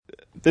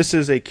This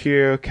is a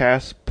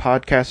CurioCast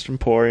podcast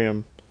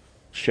emporium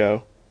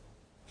show,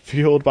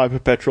 fueled by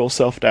perpetual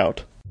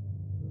self-doubt.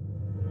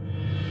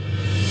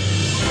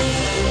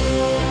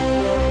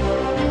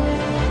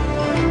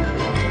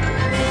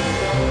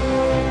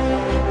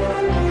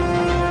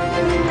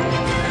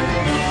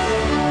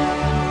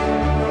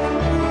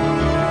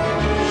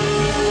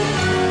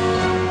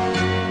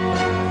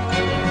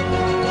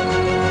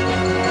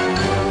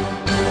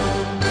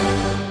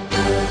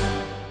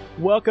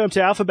 Welcome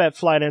to Alphabet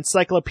Flight, an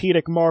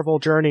encyclopedic Marvel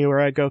journey where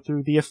I go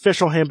through the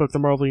official handbook of the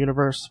Marvel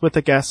Universe with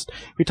a guest.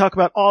 We talk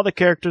about all the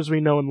characters we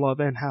know and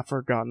love and have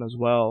forgotten as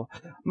well.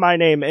 My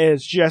name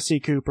is Jesse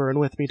Cooper, and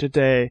with me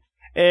today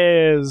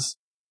is,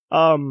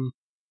 the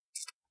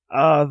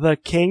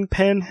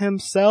Kingpin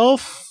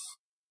himself,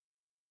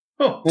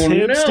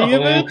 Tim no.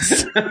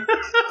 Stevens.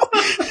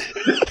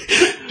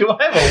 Do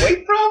I have a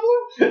weight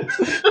problem?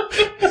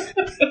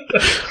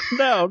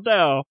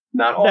 No.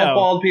 Not all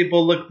bald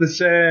people look the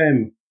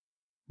same.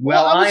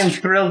 Well, I am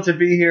thrilled to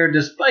be here,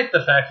 despite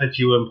the fact that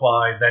you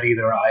implied that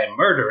either I am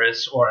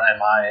murderous or I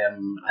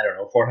am,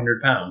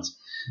 400 pounds.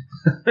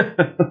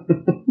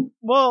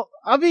 Well,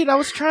 I mean, I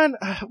was trying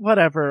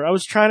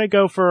to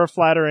go for a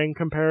flattering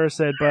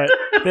comparison, but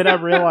then I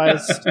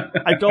realized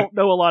I don't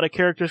know a lot of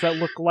characters that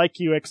look like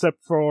you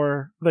except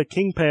for the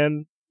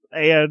Kingpin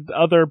and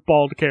other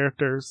bald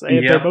characters,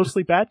 and they're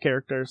mostly bad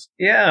characters.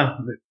 Yeah,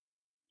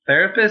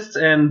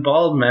 therapists and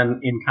bald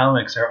men in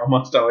comics are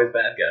almost always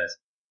bad guys.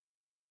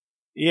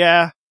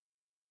 Yeah.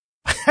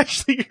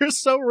 Actually, you're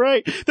so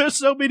right. There's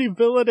so many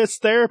villainous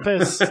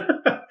therapists.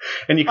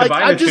 And you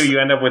combine the two, you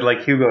end up with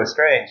like Hugo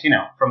Strange,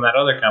 from that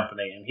other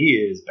company, and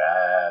he is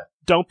bad.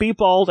 Don't be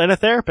bald and a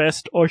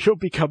therapist, or you'll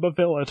become a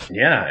villain.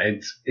 Yeah,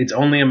 it's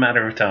only a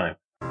matter of time.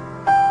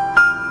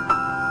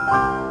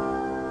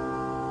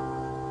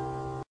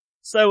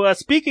 So,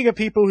 speaking of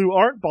people who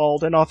aren't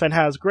bald and often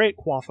has great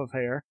coif of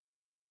hair,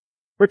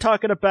 we're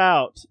talking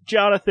about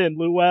Jonathan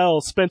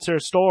Llewellyn Spencer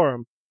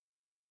Storm,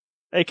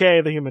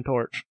 aka the Human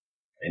Torch.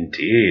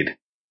 Indeed.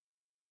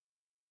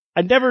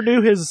 I never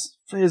knew his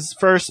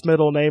first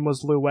middle name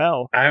was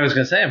Llewellyn. I was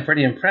going to say, I'm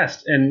pretty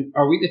impressed. And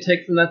are we to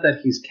take from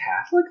that he's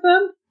Catholic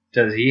then?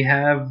 Does he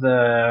have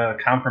the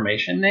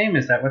confirmation name?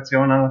 Is that what's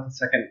going on with the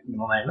second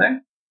middle name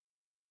there?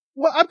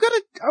 Well, I'm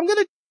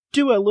gonna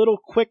do a little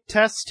quick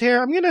test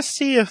here. I'm gonna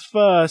see if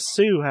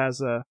Sue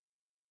has a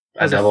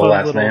double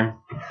last name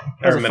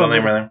or middle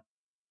name rather.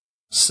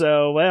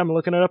 So I'm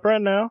looking it up right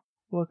now.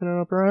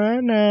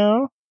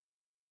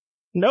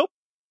 Nope.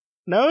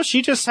 No,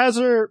 she just has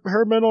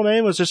her middle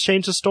name was just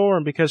changed to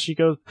Storm because she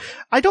goes,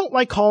 I don't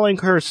like calling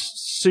her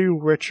Sue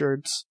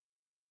Richards.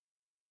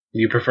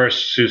 You prefer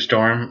Sue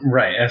Storm?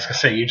 Right, I was going to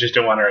say, you just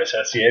don't want her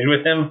associated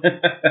with him?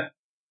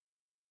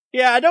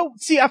 Yeah, I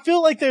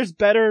feel like there's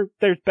better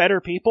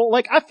people.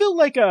 Like, I feel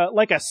like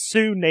a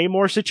Sue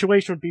Namor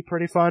situation would be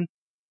pretty fun.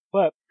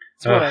 But,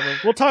 it's whatever.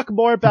 We'll talk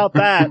more about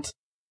that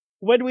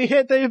when we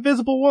hit the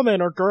Invisible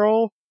Woman or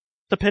Girl,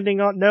 depending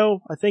on,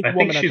 I think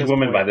she's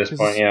woman by this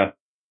point, yeah.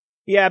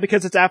 Yeah,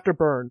 because it's after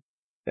Byrne.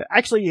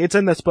 Actually, it's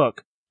in this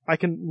book. I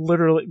can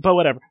literally, but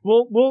whatever.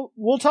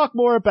 We'll talk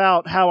more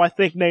about how I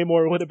think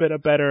Namor would have been a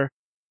better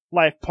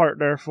life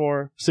partner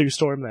for Sue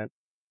Storm then.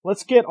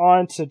 Let's get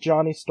on to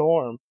Johnny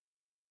Storm.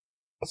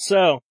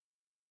 So,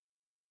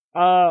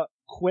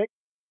 quick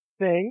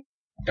thing.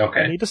 Okay.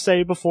 I need to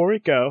say before we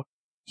go.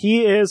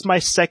 He is my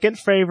second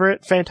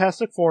favorite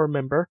Fantastic Four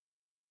member.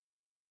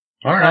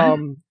 Alright.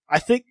 I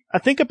think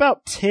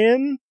about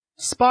 10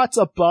 spots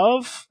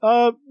above,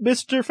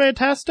 Mr.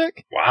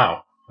 Fantastic.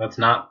 Wow. That's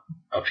not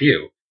a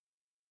few.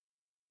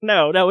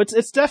 No,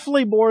 it's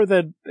definitely more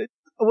than,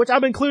 which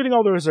I'm including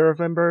all the reserve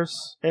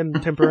members and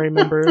temporary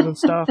members and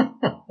stuff.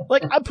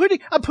 Like, I'm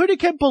putting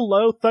him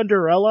below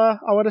Thunderella,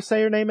 I want to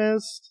say her name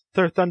is.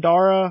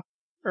 Thundara.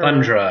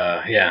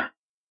 Thundra, yeah.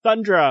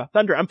 Thundra.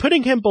 I'm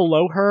putting him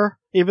below her,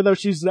 even though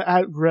she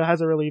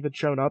hasn't really even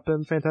shown up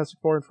in Fantastic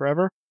Four in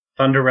forever.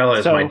 Thunderella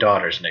is my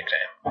daughter's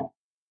nickname.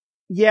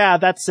 Yeah,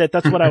 that's it.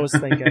 That's what I was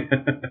thinking.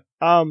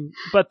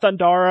 But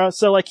Thundara,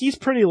 so like he's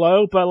pretty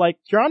low, but like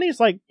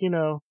Johnny's like,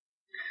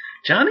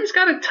 Johnny's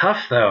got it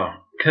tough though,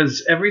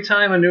 because every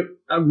time a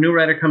new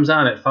writer comes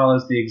on, it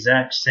follows the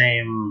exact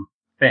same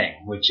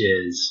thing, which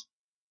is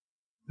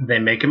they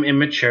make him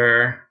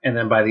immature, and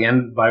then by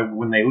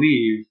when they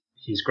leave,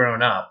 he's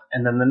grown up,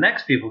 and then the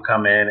next people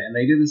come in and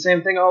they do the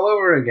same thing all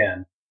over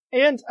again.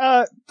 And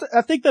I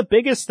think the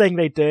biggest thing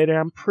they did, and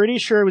I'm pretty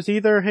sure it was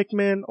either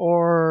Hickman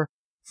or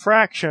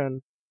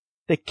Fraction,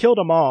 they killed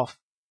him off.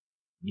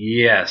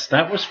 Yes,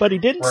 that was but he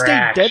didn't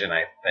Fraction, stay dead.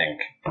 I think.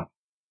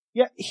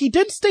 Yeah, he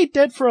didn't stay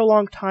dead for a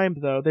long time,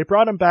 though. They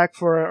brought him back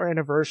for our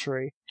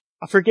anniversary.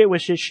 I forget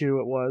which issue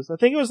it was. I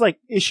think it was like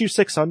issue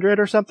 600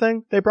 or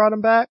something. They brought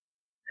him back.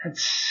 That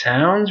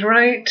sounds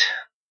right.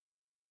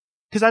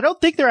 Because I don't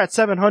think they're at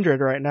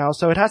 700 right now,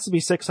 so it has to be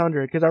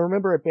 600, because I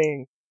remember it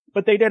being...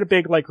 But they did a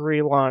big, like,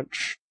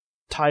 relaunch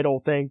title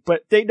thing.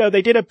 But they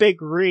did a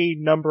big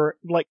re-unnumbering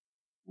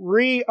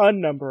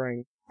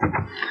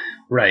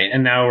Right,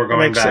 and now we're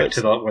going back sense.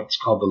 to what's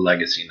called the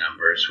legacy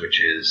numbers, which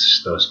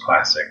is those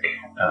classic.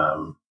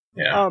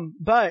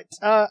 But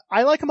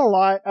I like him a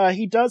lot.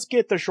 He does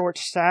get the short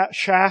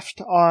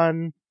shaft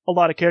on a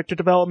lot of character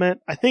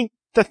development. I think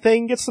the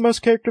Thing gets the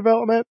most character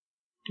development.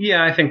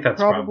 Yeah, I think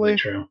that's probably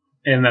true.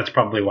 And that's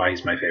probably why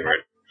he's my favorite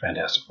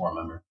Fantastic Four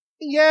member.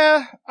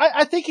 Yeah,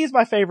 I think he's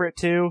my favorite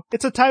too.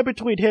 It's a tie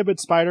between him and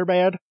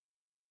Spider-Man.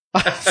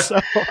 So,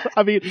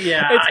 I mean,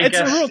 it's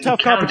a real tough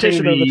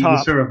competition at the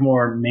top. Sort of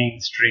more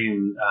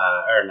mainstream,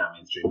 or not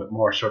mainstream, but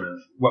more sort of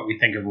what we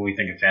think of when we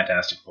think of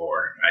Fantastic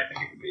Four. I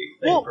think it would be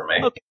a thing for me.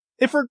 Okay.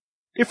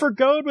 If we're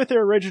going with the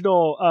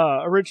original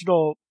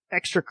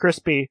extra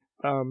crispy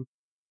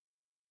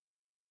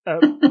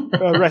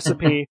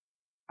recipe,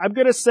 I'm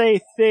gonna say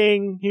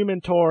Thing,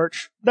 Human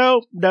Torch.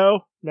 No,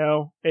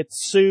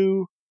 it's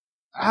Sue.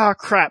 Ah,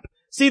 crap.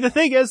 See, the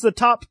thing is, the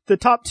top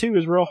two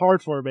is real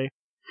hard for me.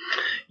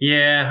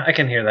 Yeah, I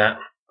can hear that.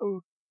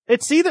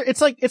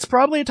 It's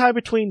probably a tie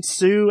between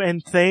Sue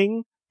and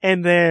Thing,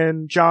 and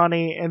then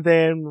Johnny, and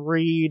then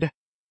Reed.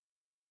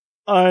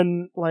 As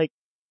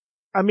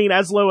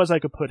low as I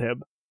could put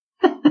him.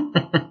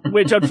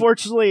 Which,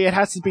 unfortunately, it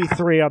has to be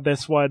 3 on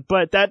this one,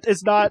 but that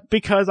is not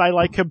because I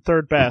like him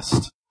third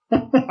best.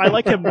 I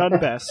like him none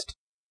best.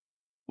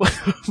 but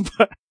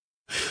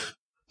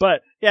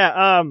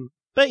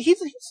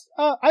he's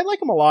I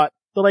like him a lot.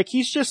 But,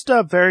 he's just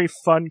a very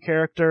fun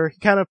character. He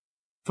kind of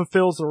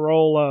fulfills the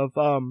role of,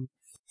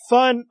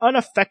 fun,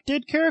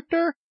 unaffected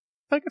character,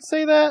 if I could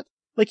say that.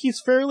 He's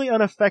fairly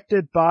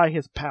unaffected by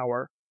his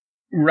power.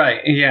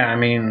 Right, yeah, I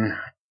mean,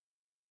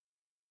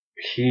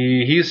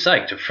 he's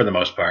psyched for the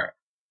most part.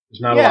 There's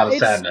not a lot of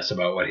sadness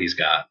about what he's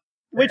got.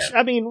 Which,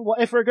 I mean,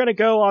 if we're gonna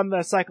go on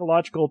the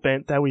psychological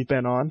bent that we've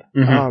been on,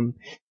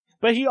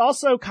 but he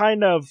also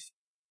kind of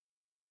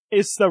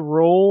is the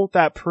rule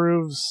that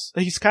proves,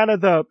 he kind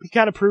of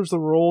proves the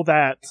rule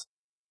that,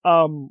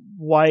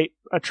 white,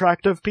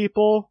 attractive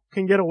people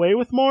can get away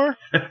with more,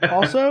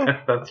 also.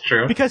 That's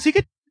true. Because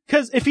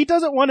if he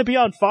doesn't want to be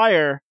on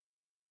fire,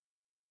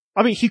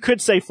 I mean, he could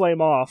say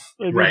flame off.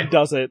 I mean, he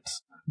doesn't.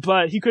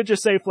 But he could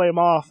just say flame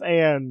off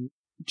and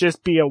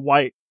just be a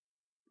white,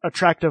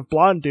 attractive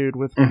blonde dude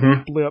with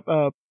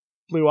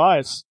blue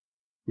eyes.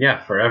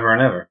 Yeah, forever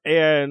and ever.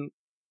 And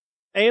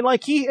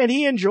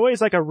he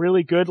enjoys a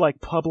really good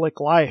public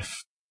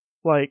life,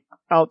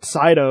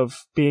 outside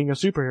of being a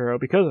superhero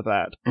because of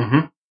that.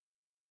 Mm-hmm.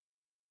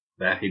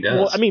 That he does.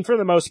 Well, I mean, for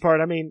the most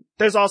part, I mean,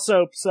 there's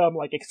also some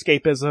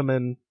escapism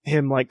and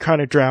him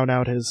kind of drown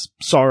out his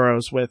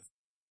sorrows with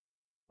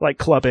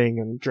clubbing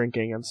and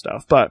drinking and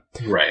stuff. But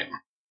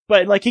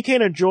he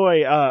can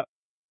enjoy a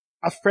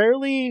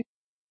fairly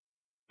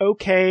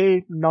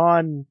okay,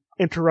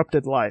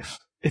 non-interrupted life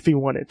if he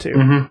wanted to.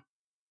 Mm-hmm.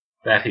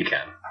 That he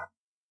can.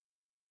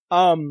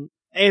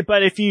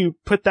 But if you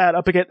put that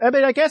up against, I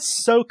mean, I guess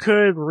so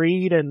could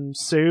Reed and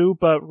Sue,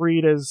 but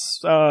Reed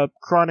is,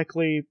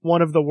 chronically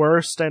one of the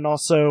worst and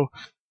also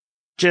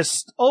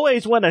just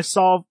always want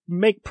to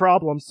make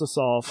problems to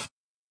solve.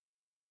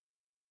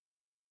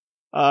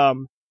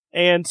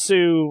 And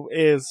Sue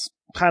is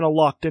kind of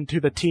locked into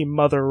the team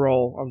mother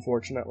role,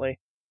 unfortunately.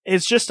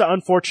 It's just an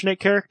unfortunate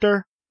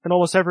character in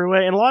almost every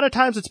way, and a lot of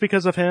times it's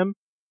because of him,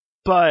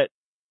 but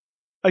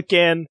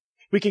again,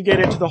 we can get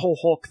into the whole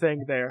Hulk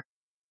thing there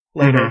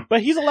later. Mm-hmm.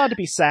 But he's allowed to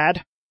be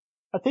sad.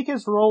 I think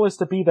his role is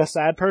to be the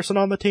sad person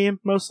on the team,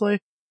 mostly.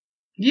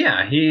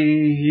 Yeah,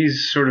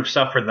 he's sort of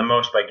suffered the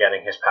most by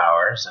getting his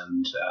powers,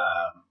 and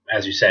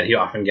as you said, he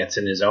often gets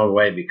in his own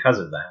way because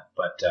of that,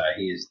 but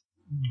he's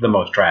the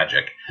most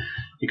tragic.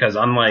 Because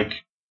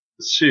unlike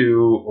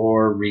Sue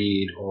or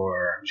Reed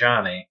or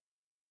Johnny,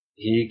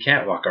 he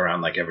can't walk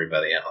around like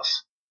everybody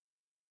else.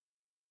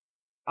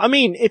 I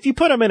mean, if you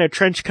put him in a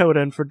trench coat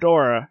and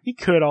fedora, he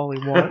could all he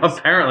wants.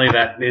 Apparently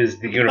that is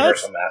the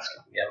universal mask.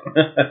 Yeah.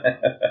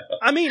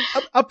 I mean,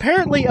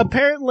 apparently a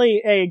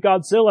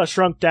Godzilla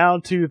shrunk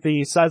down to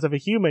the size of a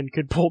human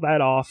could pull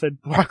that off and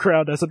walk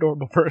around as a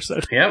normal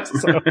person. Yep.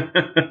 So.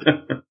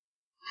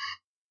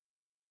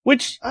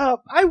 Which,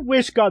 I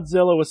wish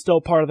Godzilla was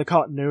still part of the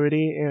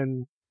continuity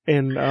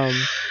in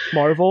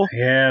Marvel.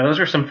 Yeah, those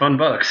are some fun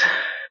books.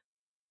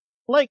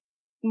 Like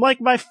my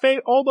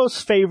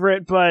almost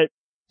favorite, but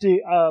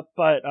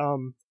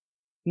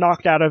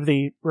knocked out of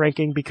the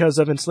ranking because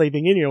of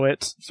enslaving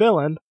Inuits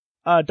villain,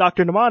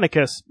 Dr.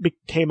 Mnemonicus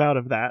came out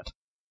of that.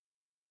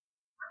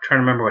 I'm trying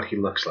to remember what he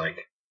looks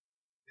like.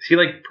 Is he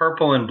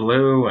purple and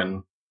blue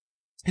and...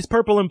 He's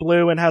purple and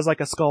blue and has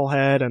a skull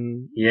head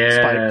and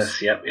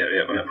spikes. Yep. I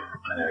know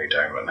what you're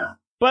talking about now.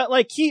 But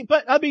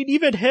I mean,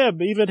 even him,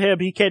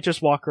 he can't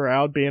just walk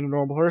around being a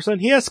normal person.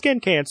 He has skin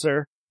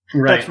cancer.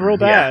 Right. That's real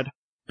bad. Yeah.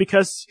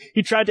 Because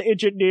he tried to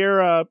engineer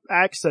a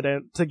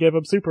accident to give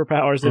him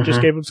superpowers that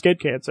just gave him skin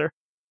cancer.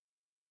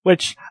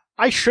 Which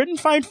I shouldn't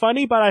find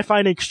funny, but I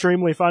find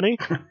extremely funny.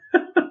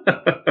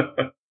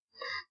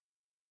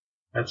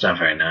 That's not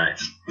very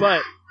nice.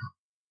 But,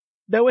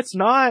 no, it's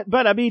not.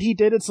 But, I mean, he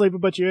did enslave a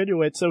bunch of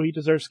Inuits, so he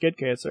deserves skin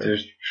cancer.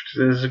 This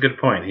is a good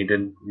point. He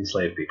did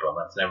enslave people.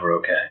 That's never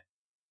okay.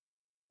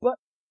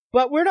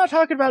 But we're not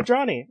talking about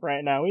Johnny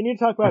right now. We need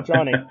to talk about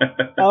Johnny.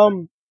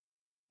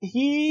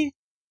 He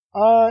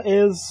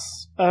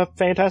is a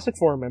Fantastic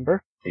Four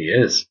member. He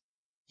is.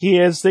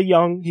 He's a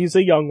young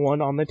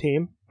one on the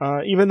team.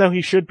 Even though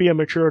he should be a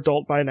mature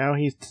adult by now,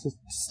 he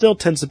still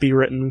tends to be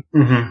written.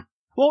 Mm-hmm.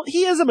 Well,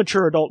 he is a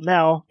mature adult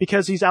now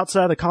because he's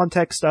outside the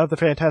context of the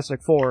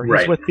Fantastic Four.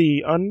 He's with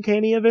the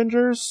Uncanny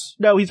Avengers.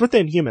 No, he's with the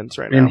Inhumans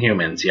right now.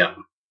 Inhumans, yeah.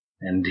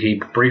 And he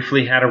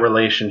briefly had a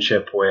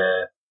relationship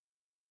with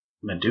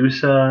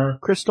Medusa.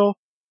 Crystal?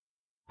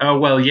 Oh,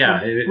 well,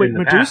 yeah. In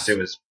the past it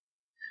was.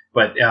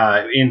 But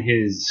in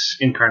his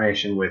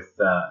incarnation with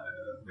the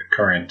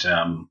current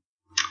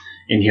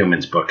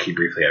Inhumans book, he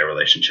briefly had a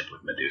relationship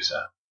with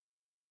Medusa.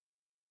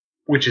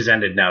 Which has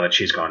ended now that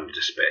she's gone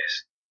into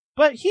space.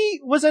 But he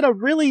was in a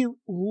really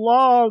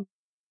long,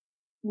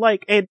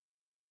 like, a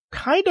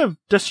kind of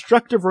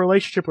destructive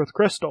relationship with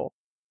Crystal.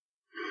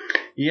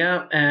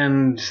 Yeah,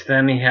 and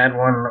then he had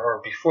one, or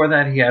before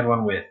that he had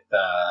one with,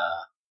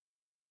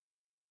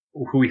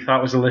 who he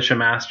thought was Alicia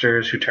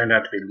Masters, who turned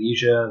out to be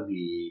Leisha,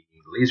 the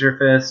Laser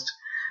Fist,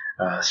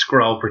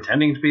 Skrull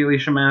pretending to be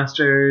Alicia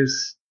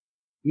Masters.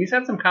 He's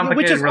had some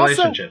complicated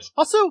relationships.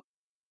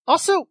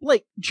 Also,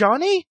 like,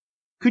 Johnny,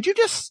 could you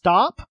just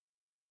stop?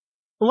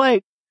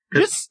 Like,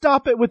 just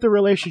stop it with the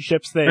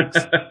relationships things.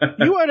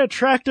 You are an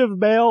attractive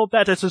male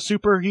that is a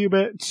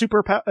superhuman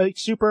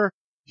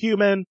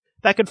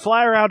that can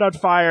fly around on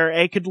fire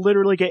and could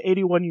literally get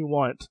anyone you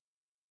want.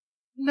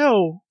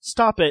 No,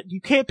 stop it.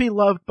 You can't be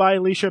loved by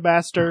Alicia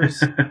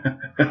Masters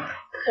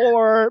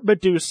or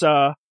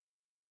Medusa.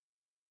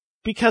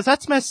 Because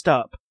that's messed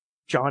up,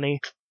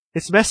 Johnny.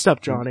 It's messed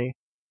up, Johnny.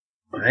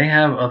 They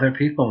have other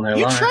people in their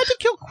lives. You tried to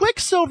kill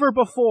Quicksilver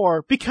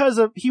before because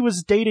he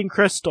was dating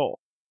Crystal.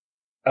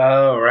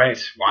 Oh,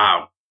 right.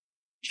 Wow.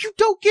 You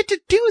don't get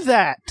to do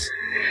that!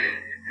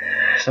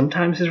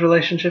 Sometimes his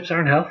relationships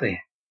aren't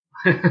healthy.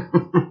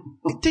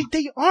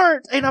 They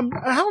aren't, and I'm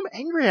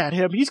angry at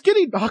him. He's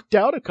getting knocked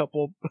down a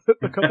couple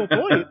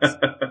points.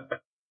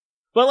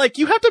 But, like,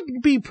 you have to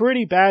be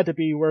pretty bad to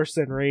be worse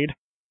than Reed.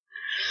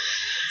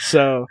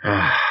 So.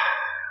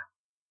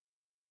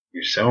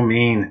 You're so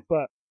mean.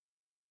 But,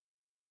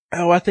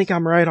 I think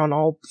I'm right on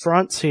all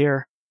fronts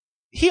here.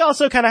 He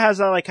also kind of has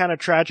that, like, kind of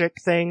tragic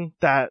thing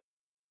that,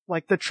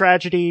 like, the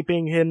tragedy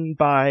being hidden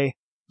by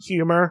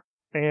humor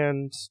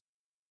and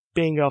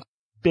being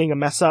a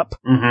mess up.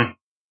 Mm-hmm.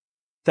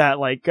 That,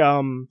 like,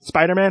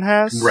 Spider-Man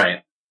has.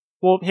 Right.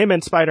 Well, him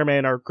and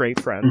Spider-Man are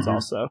great friends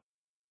also.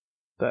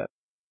 But,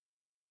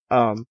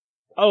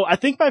 I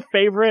think my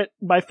favorite,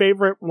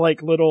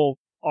 like, little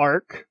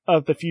arc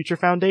of the Future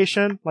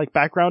Foundation, like,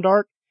 background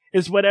arc,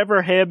 is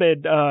whenever him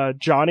and,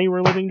 Johnny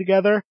were living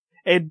together,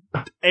 and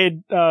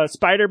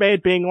Spider-Man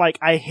being like,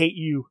 I hate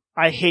you,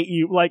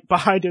 like,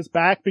 behind his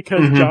back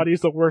because Johnny's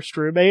the worst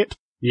roommate.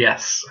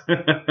 Yes.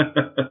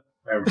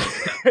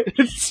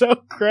 It's so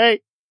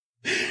great.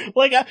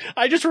 Like,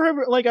 I just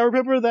remember, like, I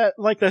remember that,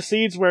 like, the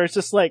scenes where it's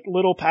just, like,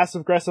 little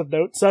passive-aggressive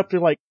notes up.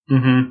 You're like,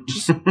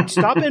 just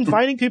stop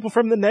inviting people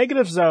from the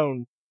negative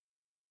zone.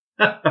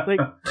 Like,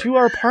 to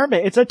our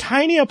apartment. It's a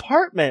tiny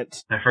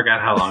apartment. I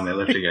forgot how long they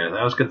lived together.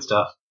 That was good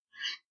stuff.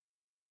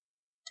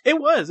 It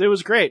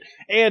was great.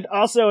 And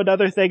also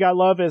another thing I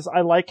love is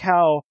I like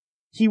how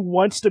he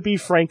wants to be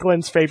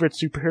Franklin's favorite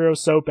superhero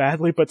so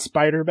badly, but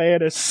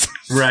Spider-Man is...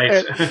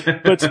 Right.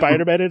 But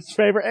Spider-Man is his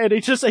favorite, and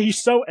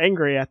he's so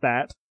angry at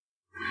that.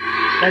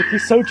 Like,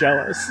 he's so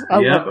jealous. I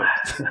love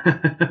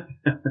it.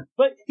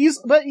 But he's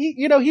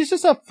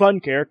just a fun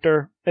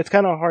character. It's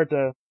kind of hard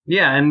to...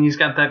 Yeah, and he's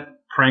got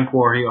that prank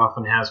war he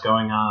often has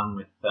going on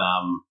with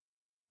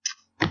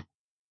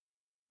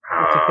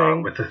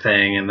the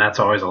Thing, and that's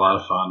always a lot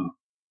of fun.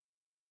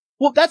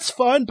 Well, that's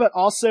fun, but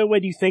also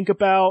when you think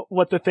about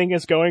what the Thing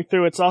is going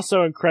through, it's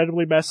also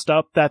incredibly messed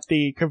up that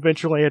the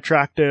conventionally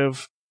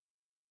attractive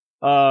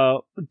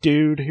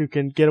dude who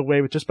can get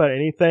away with just about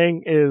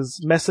anything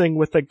is messing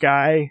with a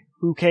guy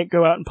who can't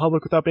go out in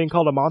public without being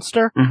called a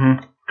monster.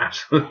 Mm-hmm.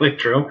 Absolutely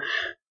true.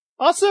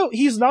 Also,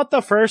 he's not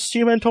the first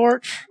Human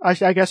Torch.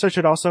 I guess I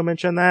should also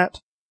mention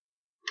that.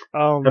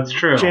 That's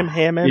true. Jim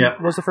Hammond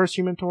was the first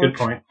Human Torch. Good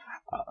point.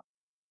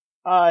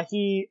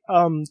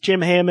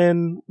 Jim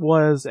Hammond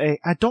was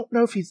I don't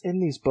know if he's in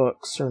these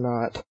books or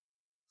not.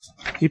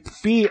 He'd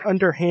be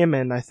under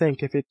Hammond, I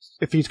think,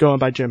 if he's going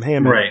by Jim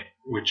Hammond. Right,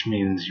 which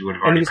means you would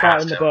have already passed him.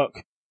 And he's not in the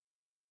book.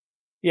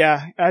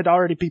 Yeah, I'd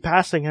already be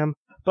passing him.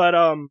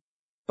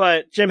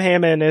 But Jim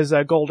Hammond is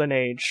a Golden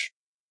Age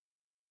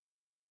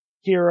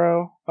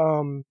hero.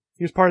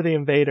 He was part of the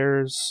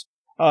Invaders.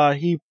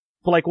 He,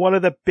 like, one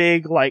of the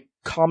big, like,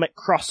 comic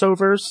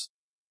crossovers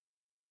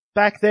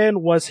back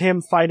then was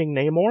him fighting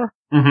Namor.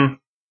 Mm-hmm.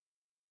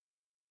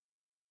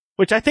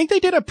 Which I think they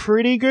did a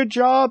pretty good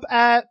job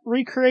at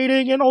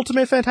recreating in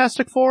Ultimate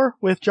Fantastic Four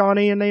with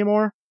Johnny and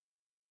Namor.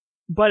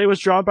 But it was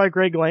drawn by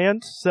Greg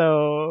Land,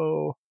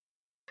 so...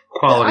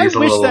 Quality's a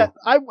little...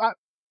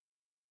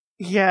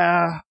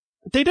 Yeah.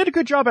 They did a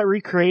good job at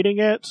recreating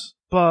it,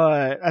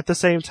 but at the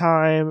same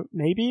time,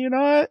 maybe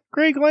not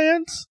Greg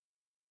Land?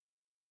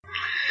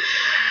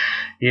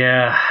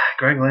 Yeah,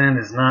 Greg Land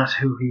is not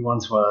who he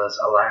once was,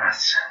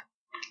 alas.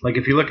 Like,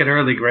 if you look at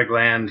early Greg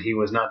Land, he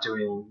was not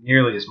doing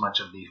nearly as much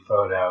of the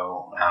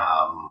photo,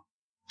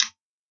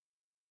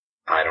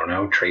 I don't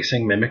know,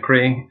 tracing,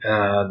 mimicry,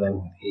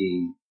 than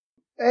he...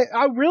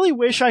 I really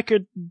wish I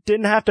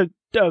didn't have to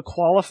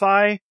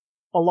qualify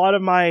a lot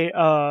of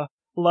my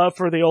love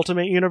for the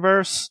Ultimate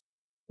Universe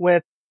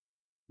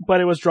but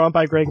it was drawn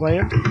by Greg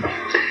Land.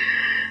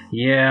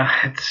 Yeah,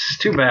 it's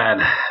too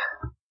bad.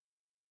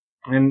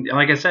 And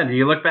like I said,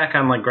 you look back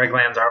on like Greg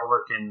Land's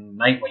artwork in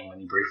Nightwing when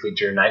he briefly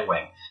drew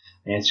Nightwing,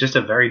 and it's just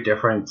a very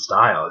different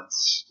style.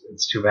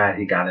 It's too bad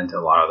he got into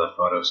a lot of the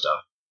photo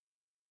stuff.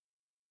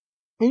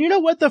 And you know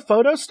what? The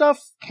photo stuff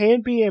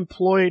can be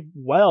employed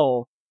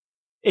well.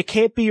 It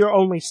can't be your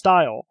only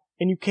style,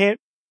 and you can't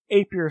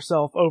ape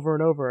yourself over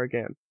and over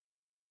again.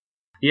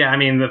 Yeah, I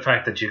mean, the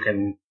fact that you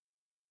can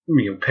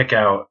pick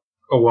out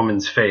a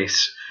woman's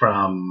face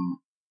from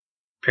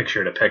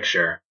picture to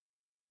picture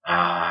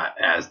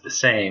as the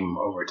same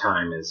over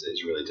time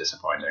is really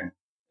disappointing.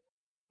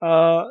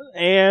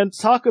 And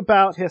talk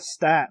about his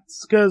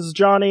stats, because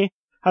Johnny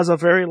has a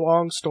very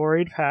long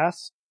storied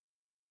past.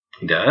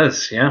 He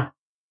does, yeah.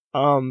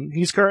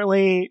 He's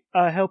currently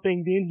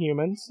helping the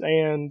Inhumans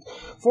and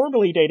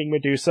formerly dating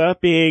Medusa,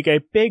 being a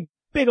big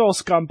old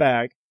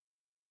scumbag.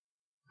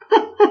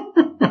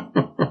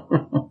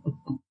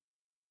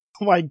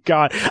 Oh my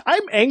god,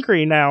 I'm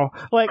angry now.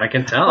 Like, I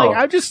can tell. Like,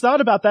 I just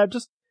thought about that.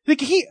 Just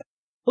he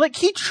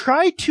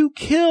tried to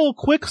kill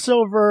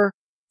Quicksilver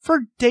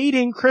for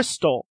dating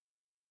Crystal.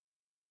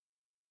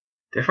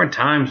 Different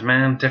times,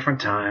 man. Different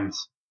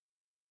times.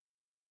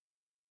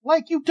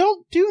 Like, you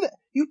don't do that.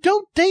 You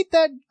don't date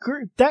that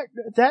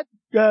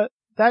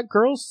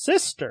girl's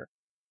sister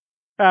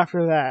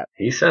after that.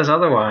 He says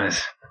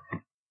otherwise.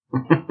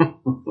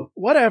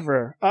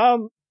 Whatever.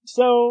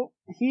 So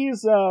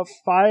he's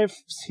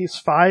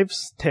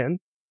 5'10".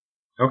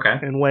 Okay.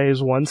 And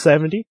weighs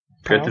 170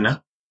 pounds. Good to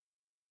know.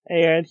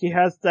 And he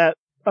has that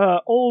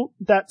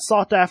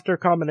sought after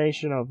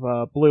combination of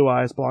blue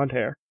eyes, blonde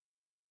hair.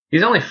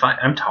 He's only 5.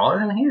 I'm taller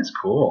than he is.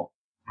 Cool.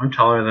 I'm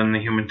taller than the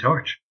Human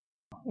Torch.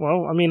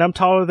 Well, I mean, I'm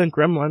taller than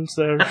Gremlin,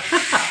 so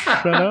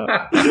shut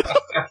up.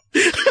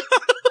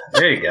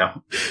 There you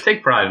go.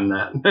 Take pride in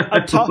that.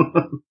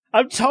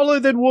 I'm taller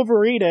than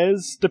Wolverine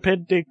is,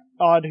 depending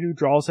on who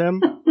draws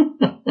him.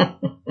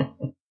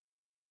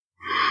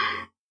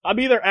 I'm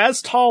either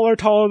as tall or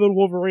taller than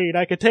Wolverine.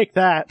 I could take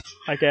that,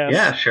 I guess.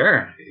 Yeah,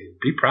 sure.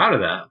 Be proud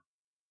of that.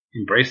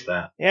 Embrace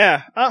that.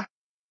 Yeah.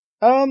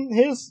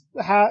 His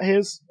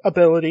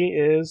ability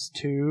is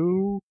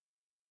to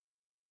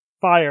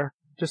fire.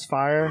 Just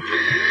fire.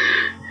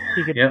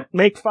 He can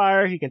make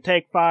fire, he can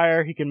take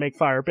fire, he can make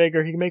fire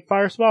bigger, he can make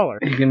fire smaller.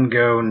 He can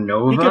go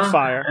Nova, he can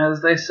fire.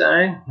 as they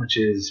say, which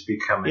is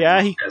becoming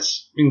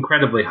as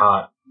incredibly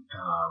hot.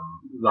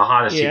 The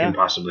hottest he can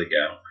possibly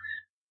go.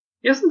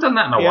 He hasn't done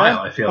that in a while,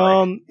 I feel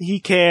like. He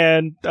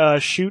can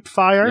shoot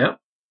fire. Yep.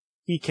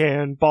 He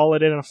can ball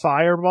it in a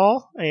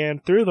fireball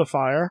and through the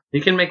fire.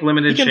 He can make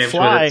limited shapes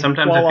with it.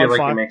 Sometimes I feel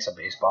like he makes a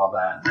baseball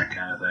bat and that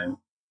kind of thing.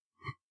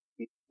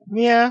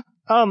 Yeah.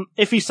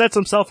 If he sets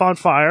himself on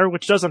fire,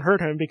 which doesn't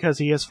hurt him because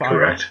he is fire.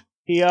 Correct.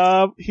 He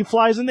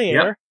flies in the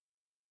air.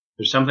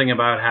 There's something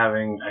about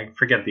having, I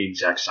forget the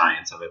exact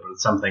science of it, but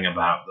it's something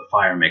about the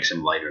fire makes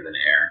him lighter than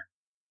air.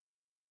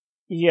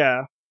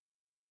 Yeah.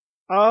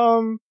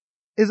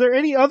 Is there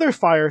any other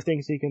fire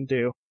things he can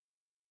do?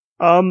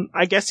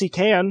 I guess he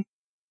can.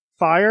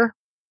 Fire.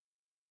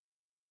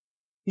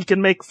 He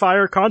can make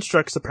fire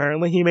constructs,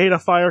 apparently. He made a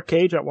fire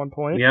cage at one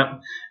point.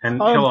 Yep. And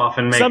he'll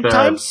often make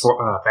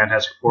the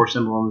Fantastic Four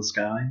symbol in the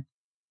sky.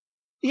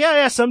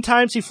 Yeah,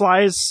 sometimes he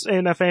flies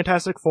in a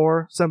Fantastic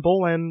Four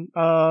symbol, and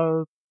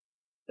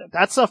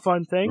that's a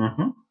fun thing.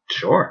 Mm-hmm.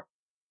 Sure.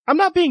 I'm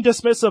not being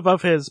dismissive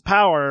of his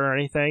power or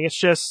anything. It's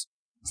just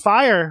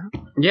fire.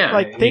 Yeah,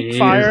 like think he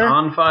fire. Is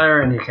on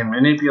fire, and he can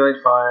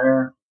manipulate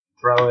fire,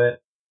 throw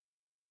it.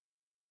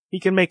 He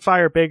can make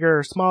fire bigger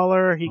or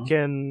smaller. He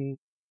can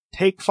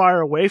take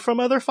fire away from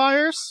other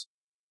fires.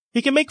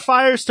 He can make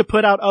fires to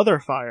put out other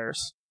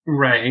fires.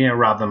 Right,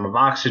 rob them of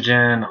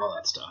oxygen, all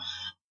that stuff.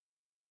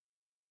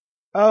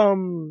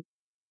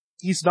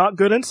 He's not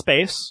good in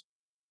space.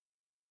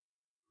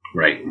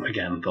 Right,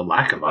 again, the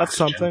lack of oxygen. That's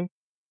something.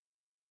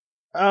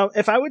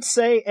 If I would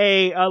say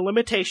a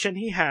limitation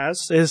he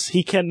has is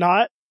he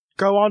cannot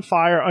go on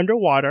fire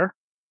underwater.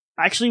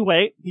 Actually,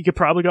 wait, he could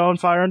probably go on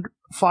fire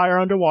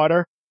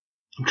underwater.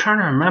 I'm trying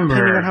to remember.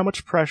 Depending on how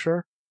much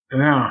pressure.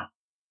 Yeah.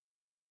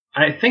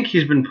 I think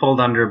he's been pulled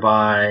under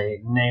by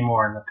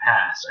Namor in the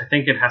past. I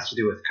think it has to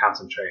do with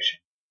concentration.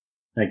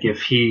 Like,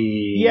 if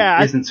he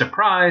isn't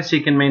surprised,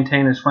 he can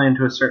maintain his flame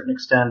to a certain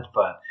extent,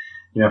 but,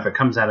 if it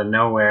comes out of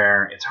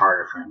nowhere, it's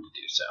harder for him to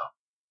do so.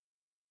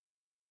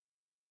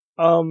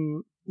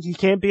 He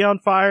can't be on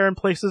fire in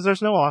places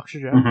there's no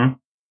oxygen. Mm-hmm.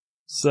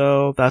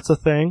 So, that's a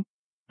thing.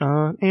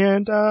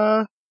 And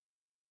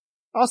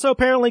also,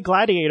 apparently,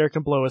 Gladiator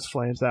can blow his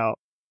flames out.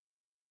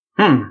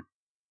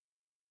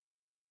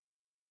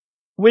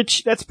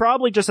 Which, that's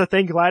probably just a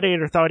thing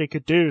Gladiator thought he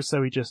could do,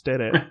 so he just did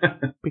it.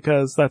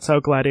 Because that's how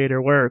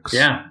Gladiator works.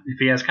 Yeah, if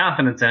he has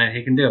confidence in it,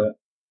 he can do it.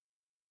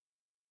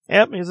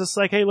 Yep, he's just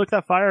like, hey, look,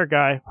 that fire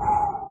guy.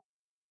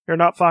 You're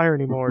not fire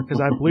anymore, because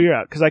I blew you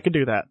out, because I could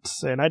do that.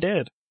 And I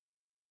did.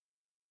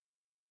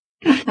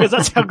 Because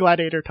that's how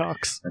Gladiator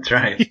talks. That's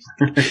right.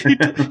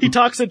 He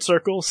talks in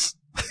circles.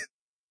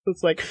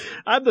 It's like,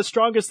 I'm the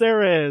strongest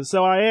there is,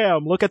 so I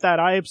am. Look at that,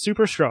 I am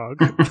super strong.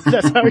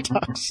 That's how he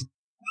talks.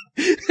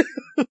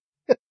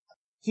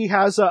 He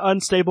has an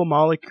unstable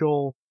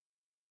molecule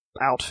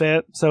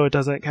outfit, so it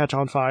doesn't catch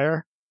on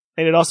fire.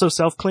 And it also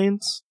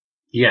self-cleans.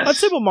 Yes.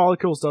 Unstable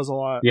molecules does a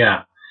lot.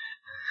 Yeah.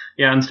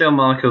 Yeah, unstable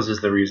molecules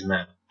is the reason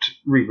that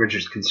Reed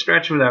Richards can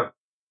stretch without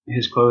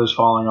his clothes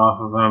falling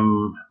off of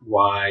him,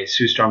 why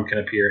Sue Storm can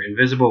appear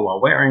invisible while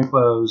wearing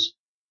clothes,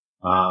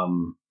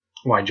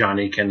 why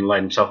Johnny can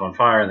light himself on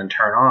fire and then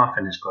turn off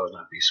and his clothes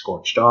not be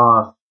scorched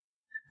off.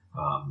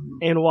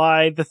 And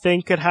why the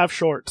Thing could have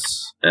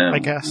shorts, I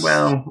guess.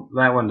 Well,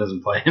 that one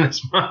doesn't play in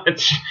as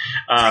much.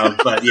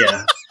 But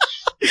yeah.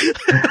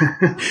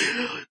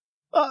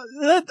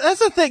 That's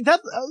the thing.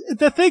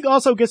 The Thing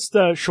also gets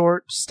the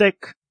short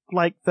stick,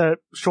 like the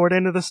short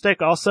end of the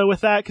stick also with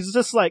that, because it's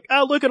just like,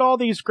 oh, look at all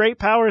these great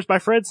powers my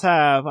friends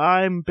have.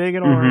 I'm big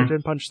and orange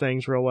and punch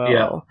things real well.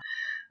 Yeah.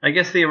 I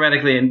guess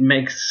theoretically it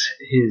makes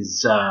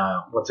his,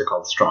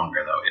 stronger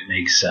though. It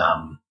makes,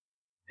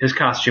 his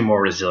costume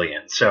more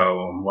resilient.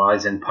 So while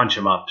he's in punch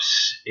 'em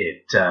ups,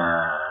 it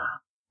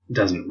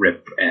doesn't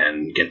rip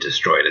and get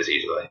destroyed as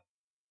easily.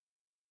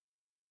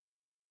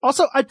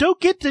 Also, I don't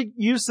get to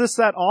use this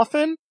that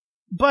often,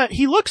 but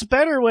he looks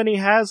better when he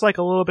has like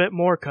a little bit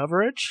more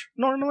coverage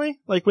normally.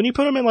 Like when you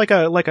put him in like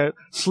a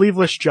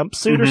sleeveless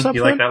jumpsuit or something.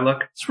 You like that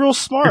look? It's real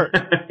smart.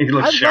 He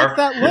looks sharp.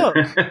 I like that look.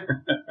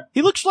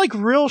 He looks like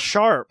real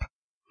sharp.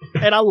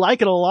 And I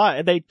like it a lot.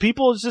 And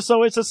people is just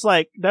always just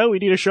like, no, we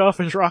need to show off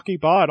his Rocky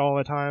bod all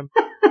the time.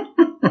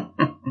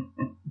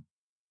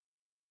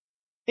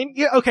 And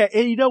yeah, okay,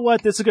 and you know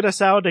what? This is gonna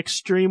sound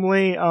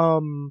extremely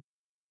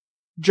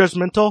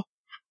judgmental.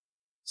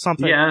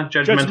 Something. Yeah,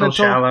 judgmental,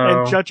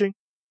 shallow.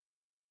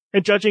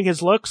 And judging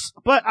his looks.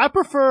 But I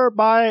prefer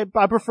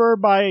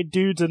my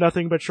dudes in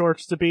nothing but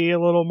shorts to be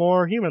a little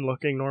more human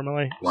looking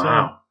normally.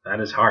 Wow, so, that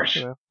is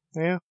harsh.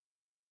 Yeah.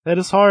 That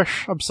is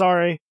harsh. I'm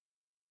sorry.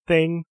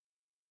 Thing.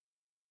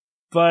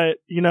 But,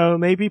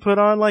 maybe put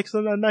on like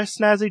a nice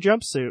snazzy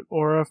jumpsuit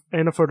or a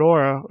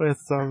fedora with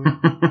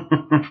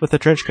with a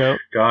trench coat.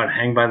 God,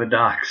 hang by the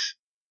docks.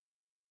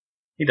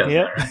 He does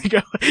that,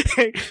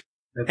 right?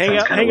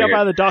 Hang out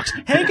by the docks.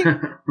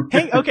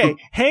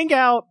 Hang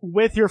out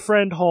with your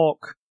friend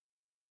Hulk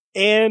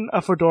in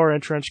a fedora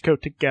and trench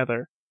coat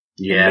together.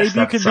 Yes, maybe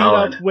you could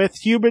solid. meet up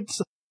with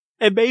humans,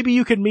 and maybe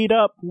you could meet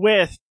up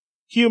with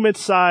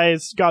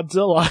human-sized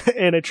Godzilla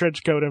in a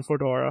trench coat and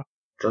fedora.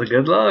 It's a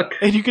good look.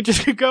 And you could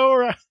just go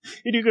around.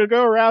 And you could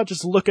go around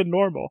just looking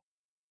normal.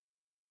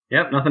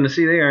 Yep, nothing to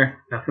see there.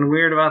 Nothing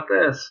weird about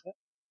this.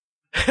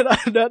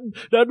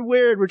 Nothing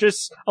weird. We're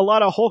just a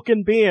lot of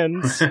hulking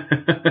beings.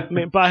 I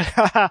mean, by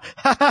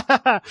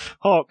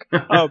Hulk.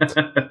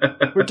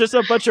 We're just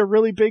a bunch of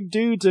really big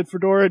dudes in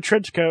fedora and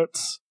trench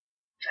coats.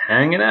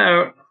 Hanging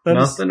out.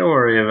 Nothing to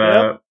worry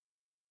about. Yep.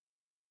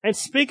 And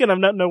speaking of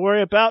nothing to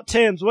worry about,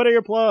 Tim's, what are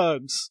your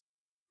plugs?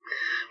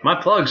 My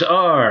plugs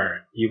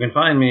are, you can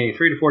find me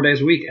 3 to 4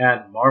 days a week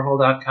at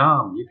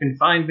Marvel.com. You can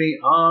find me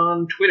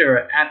on Twitter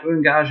at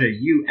Ungaje,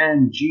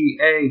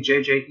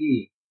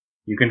 UNGAJJE.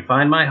 You can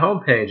find my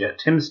homepage at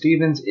Tim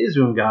Stevens is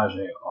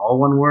Ungaje, all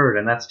one word,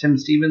 and that's Tim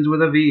Stevens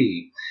with a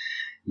V.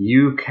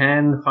 You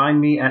can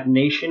find me at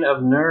Nation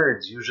of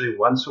Nerds, usually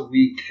once a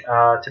week,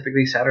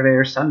 typically Saturday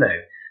or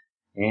Sunday.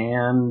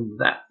 And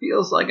that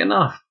feels like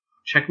enough.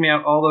 Check me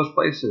out all those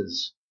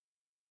places.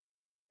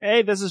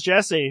 Hey, this is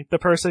Jesse, the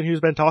person who's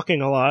been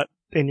talking a lot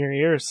in your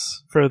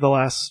ears for the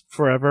last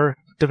forever,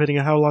 depending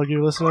on how long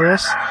you listen to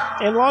this,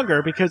 and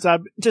longer, because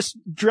I'm just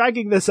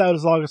dragging this out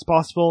as long as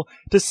possible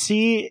to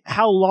see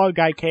how long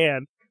I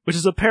can, which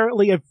is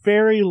apparently a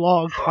very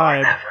long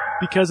time,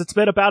 because it's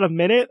been about a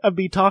minute of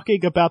me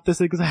talking about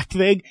this exact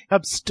thing.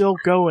 I'm still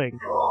going.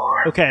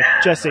 Okay,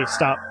 Jesse,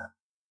 stop.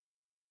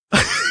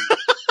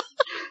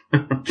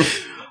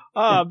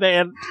 Oh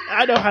man,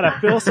 I know how to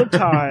fill some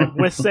time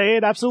with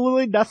saying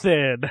absolutely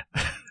nothing.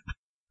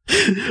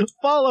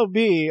 Follow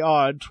me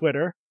on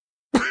Twitter.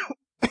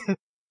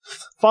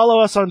 Follow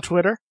us on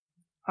Twitter.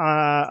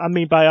 I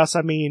mean by us,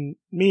 I mean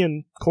me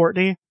and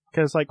Courtney,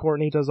 because like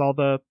Courtney does all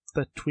the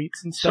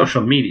tweets and stuff.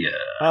 Social media.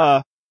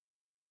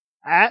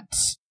 At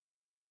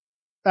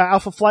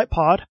Alpha Flight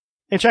Pod,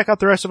 and check out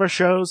the rest of our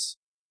shows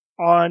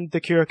on the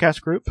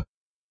CuriOcast group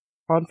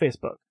on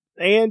Facebook.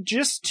 And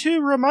just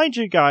to remind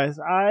you guys,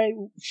 I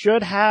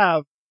should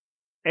have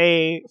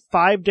a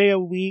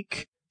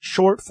 5-day-a-week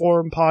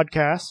short-form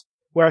podcast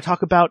where I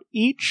talk about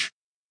each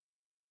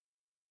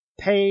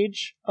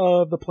page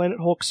of the Planet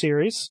Hulk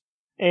series,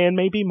 and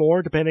maybe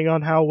more, depending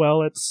on how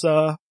well it's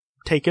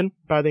taken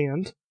by the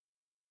end.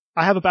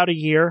 I have about a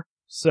year,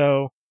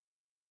 so,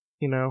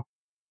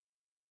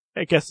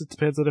 I guess it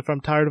depends on if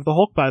I'm tired of the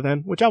Hulk by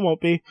then, which I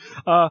won't be.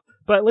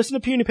 But listen to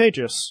Puny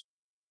Pages.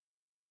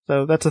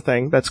 So that's a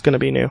thing. That's gonna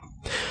be new.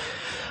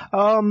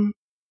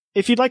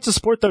 If you'd like to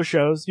support those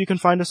shows, you can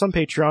find us on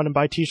Patreon and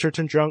buy t-shirts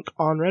and junk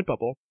on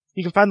Redbubble.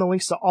 You can find the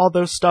links to all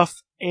those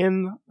stuff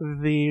in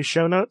the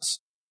show notes.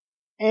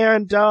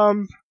 And,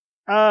 I'm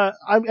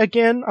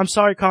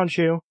sorry,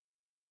 Khonshu.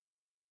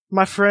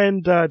 My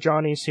friend,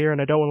 Johnny's here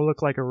and I don't want to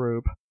look like a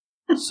rube.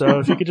 So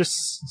if you could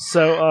just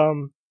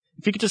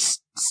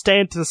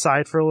stand to the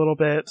side for a little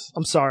bit.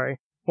 I'm sorry.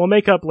 We'll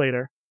make up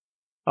later.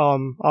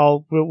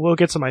 We'll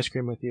get some ice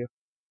cream with you.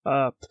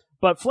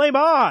 But flame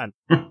on!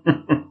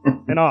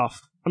 And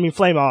off. I mean,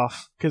 flame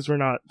off, because we're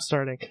not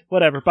starting.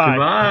 Whatever, bye.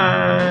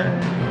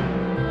 Goodbye.